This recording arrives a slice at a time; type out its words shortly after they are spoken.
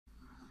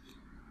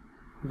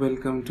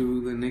Welcome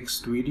to the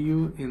next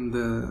video in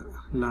the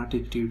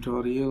LaTeX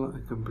tutorial, a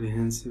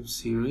comprehensive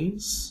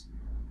series.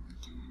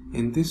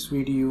 In this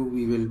video,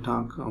 we will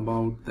talk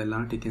about the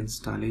LaTeX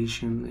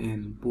installation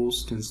and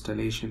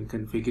post-installation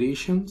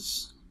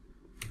configurations.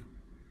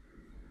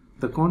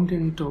 The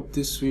content of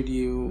this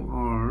video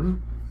are: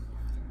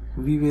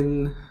 we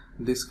will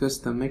discuss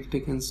the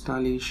Miktex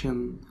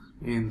installation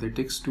and the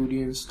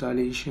Texstudio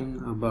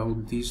installation.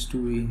 About these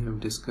two we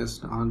have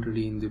discussed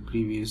already in the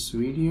previous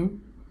video.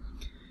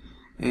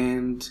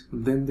 And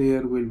then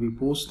there will be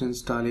post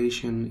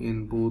installation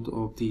in both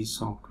of these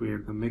software,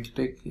 the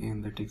Miktex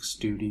and the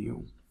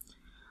Texstudio.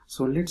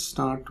 So let's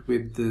start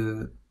with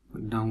the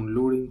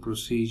downloading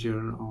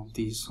procedure of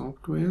these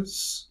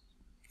softwares.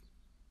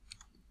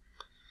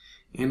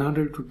 In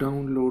order to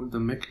download the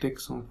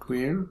Miktex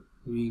software,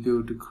 we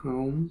go to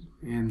Chrome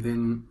and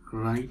then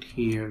right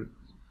here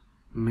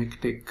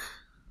Miktex,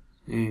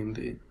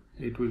 and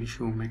it will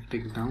show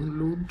Miktex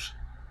download.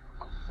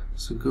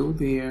 So go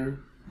there,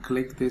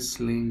 click this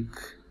link,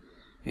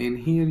 and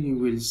here you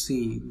will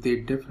see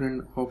that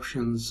different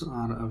options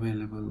are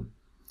available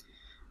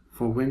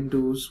for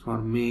Windows, for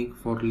Mac,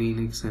 for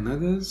Linux and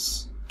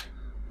others.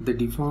 The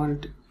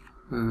default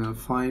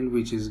file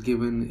which is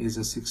given is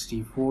a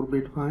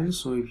 64-bit file.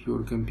 So if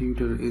your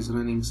computer is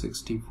running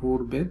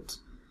 64-bit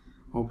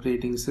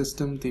operating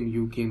system, then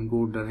you can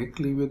go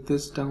directly with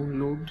this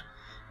download.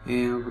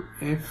 And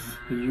if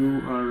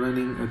you are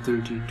running a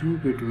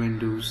 32-bit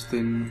Windows,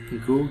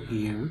 then go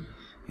here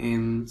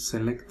and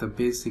select the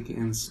basic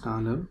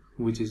installer,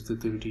 which is the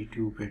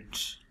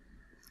 32-bit.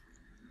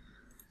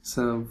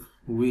 So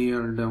we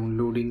are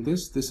downloading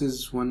this. This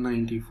is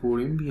 194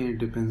 MB. It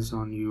depends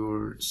on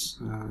your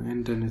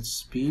internet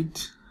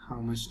speed, how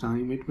much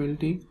time it will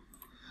take.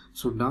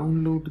 So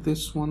download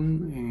this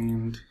one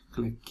and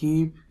click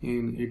keep,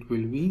 and it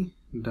will be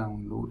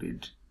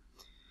downloaded.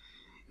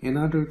 In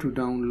order to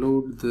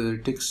download the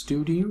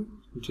Texstudio,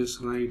 just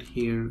write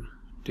here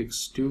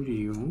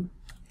Texstudio,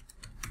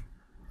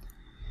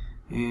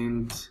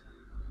 and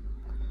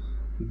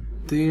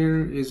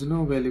there is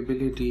no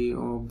availability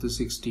of the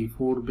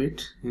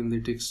 64-bit in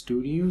the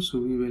Texstudio, so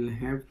we will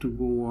have to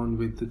go on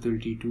with the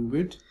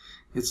 32-bit.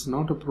 It's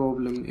not a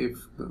problem if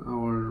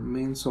our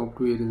main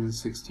software is in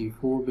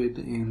 64-bit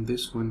and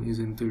this one is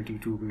in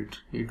 32-bit.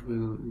 It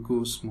will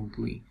go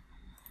smoothly.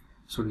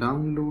 So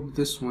download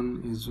this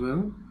one as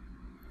well,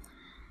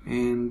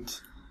 and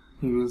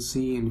you will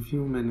see in a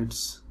few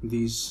minutes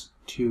these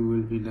two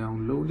will be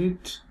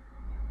downloaded.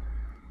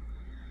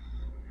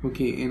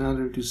 Okay, in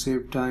order to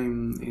save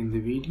time in the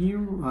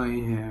video, I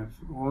have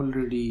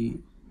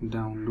already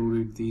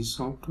downloaded these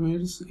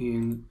softwares,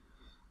 and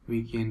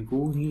we can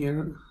go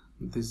here.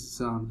 These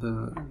are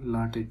the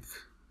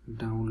LaTeX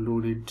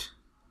downloaded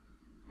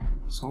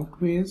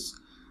softwares.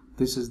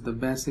 This is the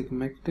basic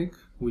Miktex,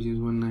 which is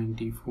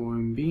 194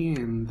 MB,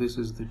 and this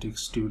is the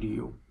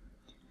Texstudio.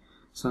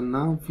 So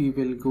now we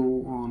will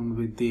go on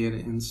with their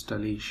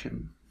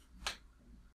installation.